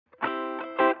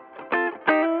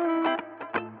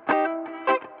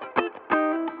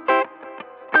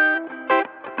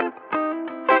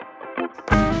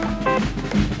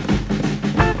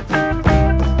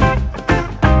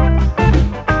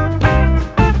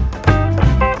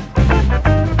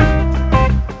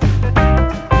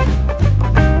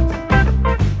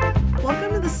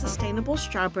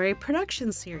Strawberry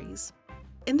Production Series.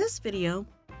 In this video,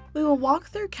 we will walk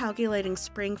through calculating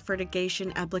spring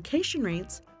fertigation application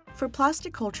rates for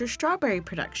plasticulture strawberry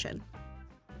production.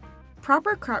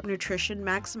 Proper crop nutrition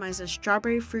maximizes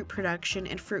strawberry fruit production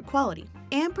and fruit quality,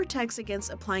 and protects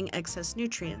against applying excess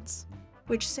nutrients,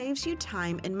 which saves you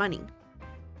time and money.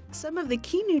 Some of the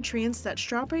key nutrients that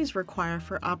strawberries require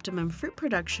for optimum fruit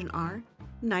production are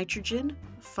nitrogen,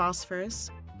 phosphorus,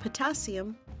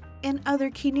 potassium, and other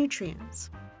key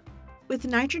nutrients, with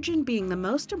nitrogen being the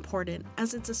most important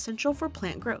as it's essential for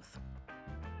plant growth.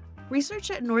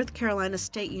 Research at North Carolina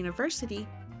State University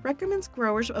recommends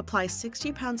growers apply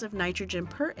 60 pounds of nitrogen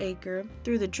per acre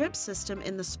through the drip system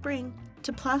in the spring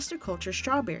to plasticulture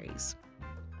strawberries.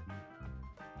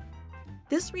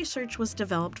 This research was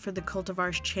developed for the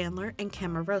cultivars Chandler and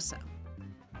Camarosa.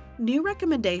 New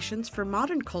recommendations for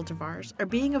modern cultivars are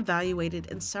being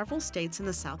evaluated in several states in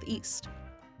the Southeast.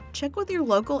 Check with your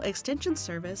local extension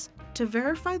service to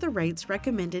verify the rates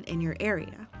recommended in your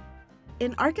area.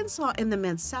 In Arkansas and the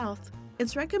Mid-South,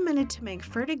 it's recommended to make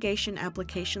fertigation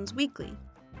applications weekly,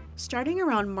 starting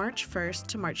around March 1st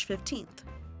to March 15th,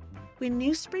 when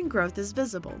new spring growth is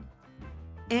visible,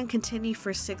 and continue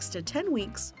for 6 to 10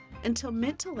 weeks until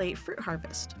mid to late fruit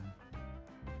harvest.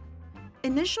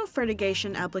 Initial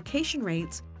fertigation application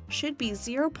rates should be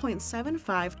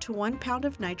 0.75 to 1 pound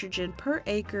of nitrogen per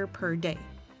acre per day,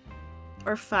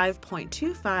 or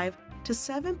 5.25 to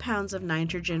 7 pounds of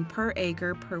nitrogen per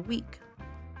acre per week.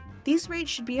 These rates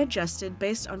should be adjusted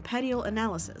based on petiole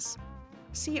analysis.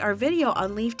 See our video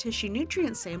on leaf tissue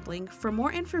nutrient sampling for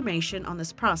more information on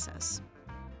this process.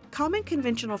 Common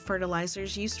conventional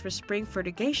fertilizers used for spring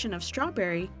fertigation of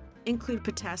strawberry include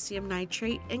potassium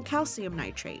nitrate and calcium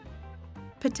nitrate.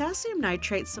 Potassium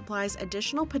nitrate supplies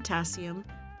additional potassium,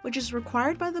 which is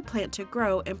required by the plant to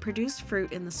grow and produce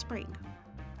fruit in the spring.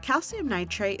 Calcium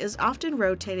nitrate is often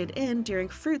rotated in during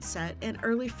fruit set and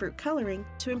early fruit coloring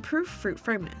to improve fruit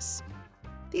firmness.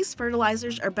 These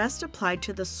fertilizers are best applied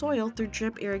to the soil through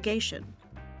drip irrigation.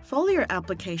 Foliar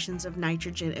applications of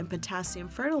nitrogen and potassium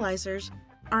fertilizers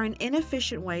are an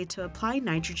inefficient way to apply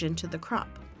nitrogen to the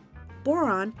crop.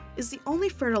 Boron is the only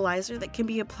fertilizer that can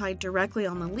be applied directly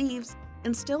on the leaves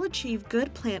and still achieve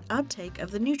good plant uptake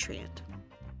of the nutrient.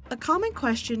 A common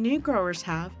question new growers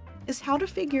have is how to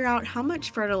figure out how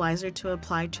much fertilizer to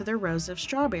apply to their rows of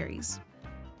strawberries.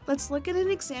 Let's look at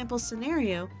an example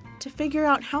scenario to figure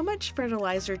out how much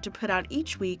fertilizer to put out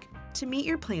each week to meet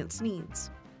your plant's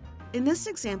needs. In this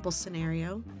example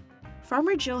scenario,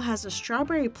 Farmer Jill has a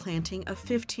strawberry planting of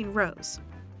 15 rows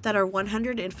that are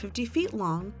 150 feet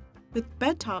long with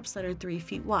bed tops that are 3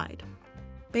 feet wide.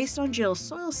 Based on Jill's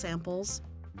soil samples,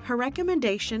 her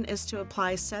recommendation is to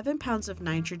apply 7 pounds of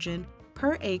nitrogen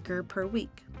per acre per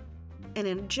week. And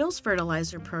in Jill's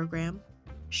fertilizer program,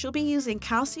 she'll be using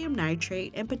calcium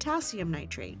nitrate and potassium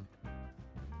nitrate.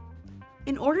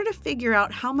 In order to figure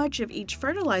out how much of each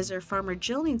fertilizer Farmer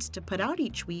Jill needs to put out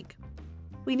each week,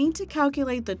 we need to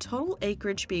calculate the total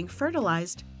acreage being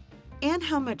fertilized and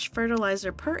how much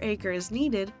fertilizer per acre is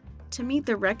needed to meet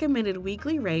the recommended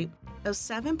weekly rate of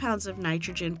 7 pounds of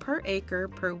nitrogen per acre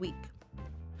per week.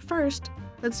 First,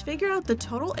 let's figure out the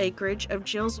total acreage of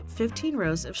Jill's 15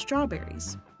 rows of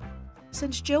strawberries.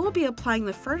 Since Jill will be applying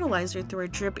the fertilizer through a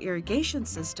drip irrigation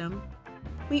system,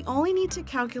 we only need to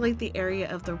calculate the area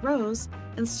of the rows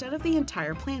instead of the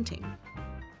entire planting.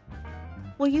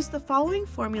 We'll use the following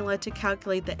formula to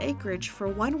calculate the acreage for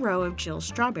one row of Jill's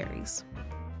strawberries.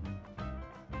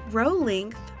 Row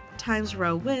length times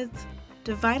row width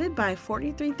divided by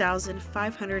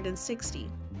 43,560,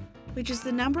 which is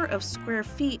the number of square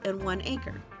feet in 1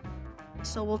 acre.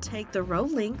 So we'll take the row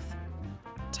length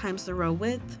times the row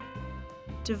width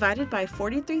divided by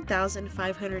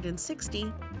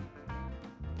 43,560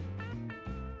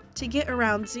 to get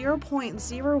around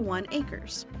 0.01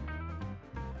 acres.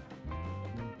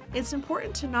 It's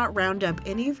important to not round up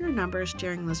any of your numbers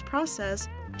during this process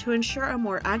to ensure a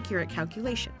more accurate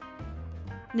calculation.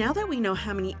 Now that we know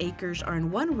how many acres are in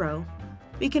one row,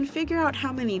 we can figure out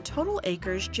how many total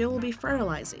acres Jill will be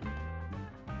fertilizing.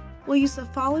 We'll use the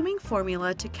following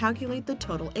formula to calculate the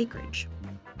total acreage.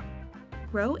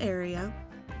 Row area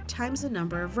times the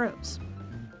number of rows.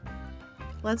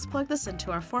 Let's plug this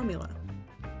into our formula.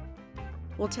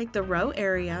 We'll take the row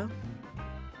area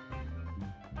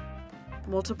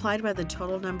multiplied by the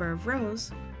total number of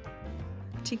rows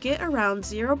to get around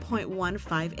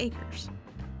 0.15 acres.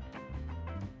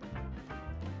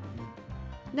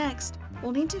 Next,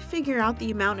 we'll need to figure out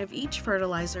the amount of each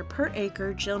fertilizer per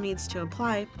acre Jill needs to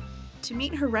apply to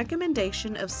meet her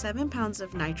recommendation of 7 pounds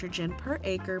of nitrogen per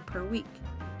acre per week.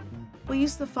 We'll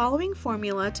use the following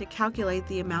formula to calculate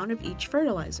the amount of each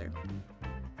fertilizer.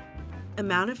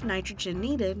 Amount of nitrogen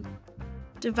needed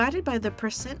divided by the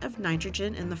percent of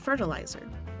nitrogen in the fertilizer.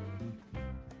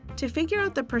 To figure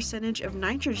out the percentage of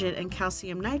nitrogen in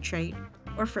calcium nitrate,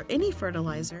 or for any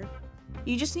fertilizer,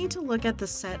 you just need to look at the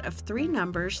set of 3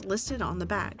 numbers listed on the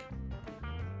bag.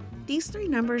 These 3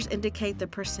 numbers indicate the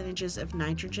percentages of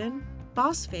nitrogen,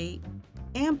 phosphate,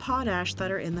 and potash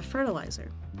that are in the fertilizer.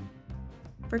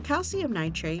 For calcium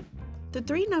nitrate, the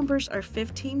 3 numbers are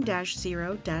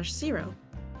 15-0-0,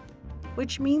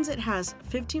 which means it has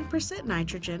 15%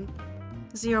 nitrogen,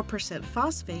 0%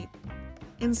 phosphate,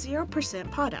 and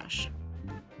 0% potash.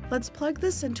 Let's plug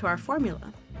this into our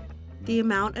formula. The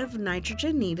amount of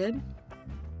nitrogen needed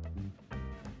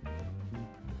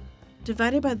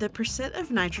divided by the percent of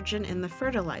nitrogen in the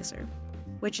fertilizer,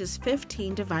 which is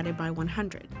 15 divided by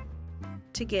 100,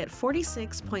 to get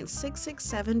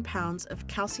 46.667 pounds of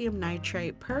calcium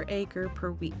nitrate per acre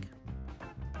per week.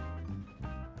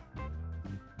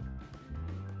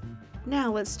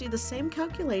 Now let's do the same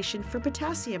calculation for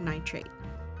potassium nitrate.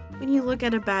 When you look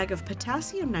at a bag of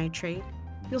potassium nitrate,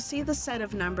 you'll see the set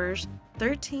of numbers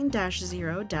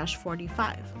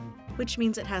 13-0-45, which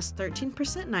means it has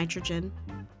 13% nitrogen,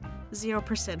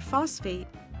 0% phosphate,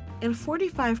 and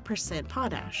 45%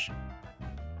 potash.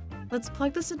 Let's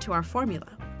plug this into our formula.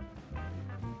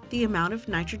 The amount of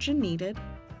nitrogen needed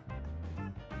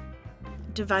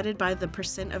divided by the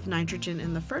percent of nitrogen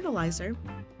in the fertilizer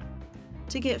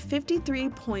to get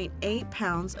 53.8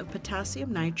 pounds of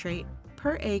potassium nitrate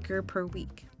per acre per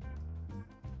week.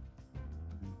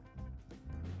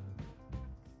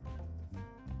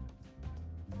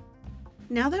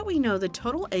 Now that we know the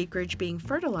total acreage being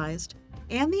fertilized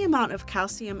and the amount of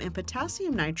calcium and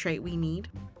potassium nitrate we need,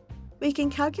 we can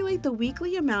calculate the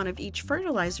weekly amount of each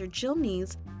fertilizer Jill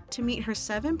needs to meet her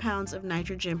 7 pounds of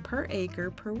nitrogen per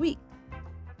acre per week.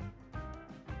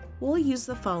 We'll use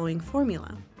the following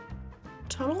formula.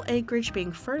 Total acreage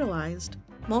being fertilized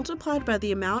multiplied by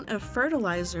the amount of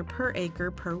fertilizer per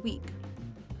acre per week.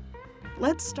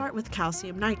 Let's start with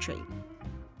calcium nitrate.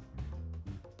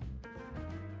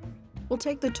 We'll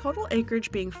take the total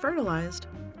acreage being fertilized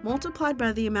multiplied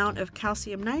by the amount of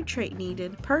calcium nitrate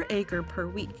needed per acre per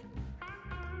week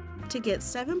to get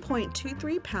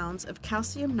 7.23 pounds of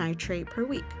calcium nitrate per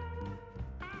week.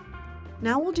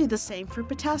 Now we'll do the same for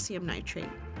potassium nitrate.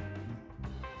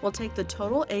 We'll take the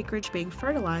total acreage being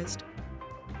fertilized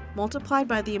multiplied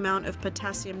by the amount of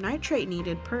potassium nitrate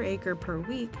needed per acre per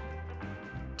week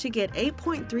to get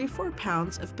 8.34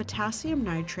 pounds of potassium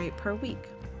nitrate per week.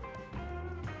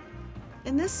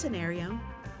 In this scenario,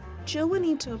 Jill will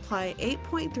need to apply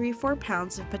 8.34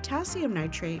 pounds of potassium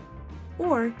nitrate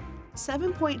or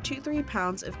 7.23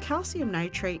 pounds of calcium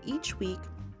nitrate each week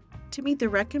to meet the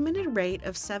recommended rate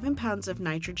of 7 pounds of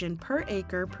nitrogen per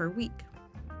acre per week.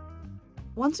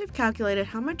 Once we've calculated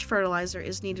how much fertilizer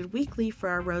is needed weekly for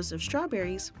our rows of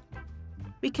strawberries,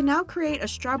 we can now create a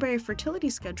strawberry fertility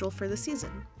schedule for the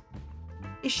season.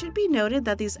 It should be noted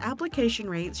that these application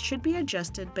rates should be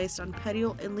adjusted based on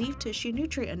petiole and leaf tissue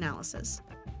nutrient analysis,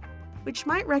 which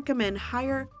might recommend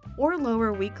higher or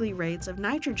lower weekly rates of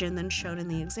nitrogen than shown in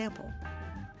the example.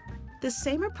 This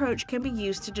same approach can be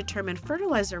used to determine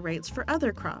fertilizer rates for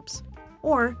other crops,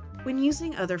 or when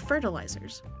using other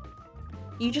fertilizers.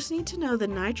 You just need to know the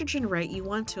nitrogen rate you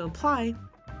want to apply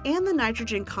and the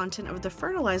nitrogen content of the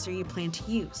fertilizer you plan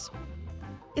to use.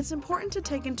 It's important to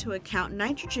take into account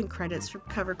nitrogen credits for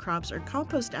cover crops or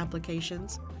compost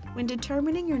applications when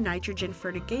determining your nitrogen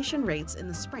fertigation rates in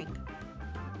the spring.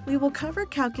 We will cover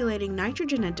calculating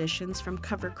nitrogen additions from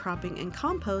cover cropping and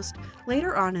compost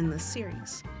later on in this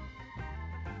series.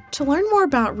 To learn more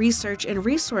about research and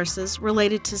resources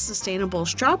related to sustainable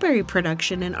strawberry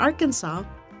production in Arkansas,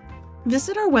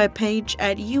 visit our webpage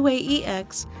at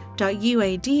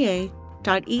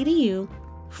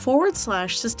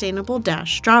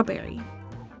uaex.uada.edu/sustainable-strawberry.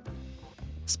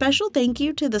 Special thank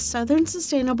you to the Southern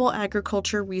Sustainable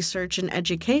Agriculture Research and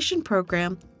Education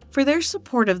Program for their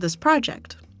support of this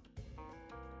project.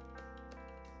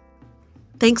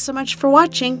 Thanks so much for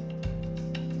watching.